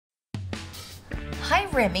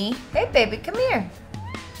Remy. Hey, baby, come here.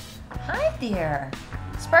 Hi there.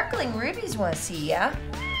 Sparkling Rubies want to see ya.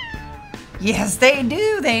 Yes, they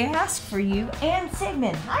do. They ask for you. And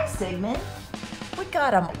Sigmund. Hi, Sigmund. We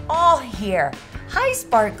got them all here. Hi,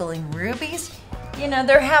 Sparkling Rubies. You know,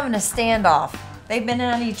 they're having a standoff. They've been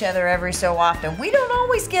at each other every so often. We don't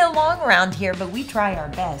always get along around here, but we try our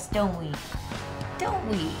best, don't we? Don't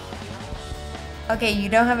we? Okay, you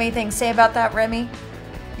don't have anything to say about that, Remy?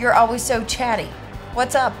 You're always so chatty.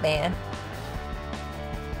 What's up, man?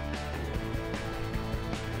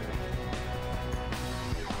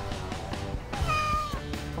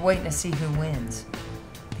 We're waiting to see who wins.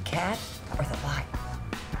 The cat or the light?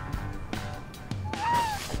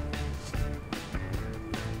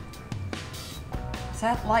 Is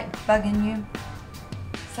that light bugging you?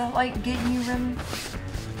 Is that light getting you, Remy?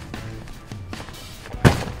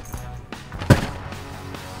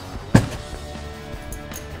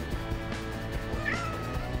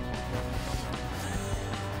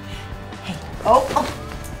 Hey, oh.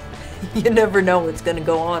 You never know what's gonna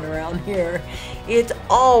go on around here. It's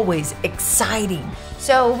always exciting.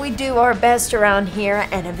 So we do our best around here,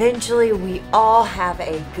 and eventually we all have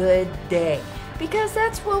a good day. Because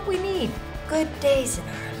that's what we need. Good days in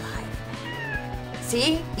our life.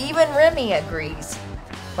 See, even Remy agrees.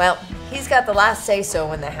 Well, he's got the last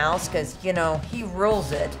say-so in the house because, you know, he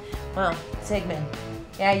rules it. Well, Sigmund,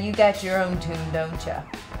 yeah, you got your own tune, don't you?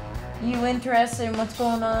 You interested in what's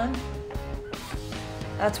going on?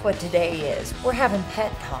 That's what today is. We're having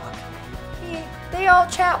pet talk. They all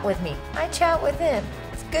chat with me. I chat with them.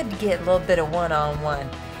 It's good to get a little bit of one-on-one.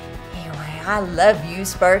 Anyway, I love you,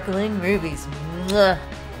 Sparkling Rubies. Mwah.